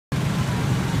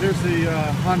Here's the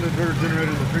Honda inverter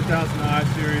generator, the 3000i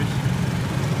series.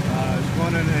 It's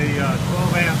running a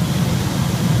 12 amp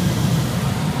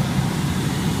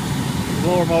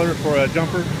blower motor for a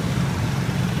jumper.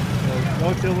 So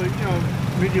relatively,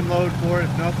 medium load for it.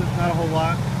 Nothing, not a whole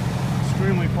lot.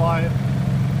 Extremely quiet.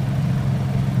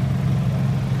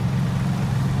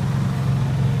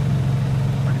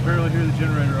 I can barely hear the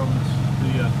generator over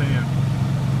the fan.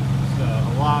 It's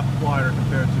a lot quieter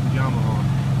compared to the Yamaha,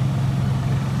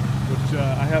 which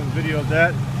I have a video of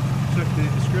that. Check the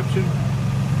description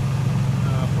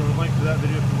for a link to that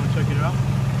video if you want to check it out.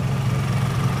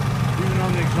 Even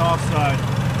on the exhaust side,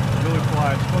 really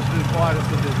quiet. It's supposed to be the quietest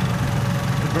of the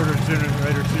inverter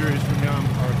generator series from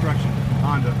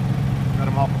Honda. Got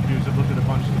them all confused. I've looked at a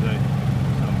bunch today.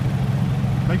 So,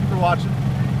 thank you for watching.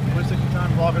 Please take your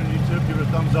time logging on YouTube, give it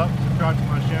a thumbs up, subscribe to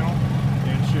my channel,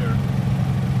 and share.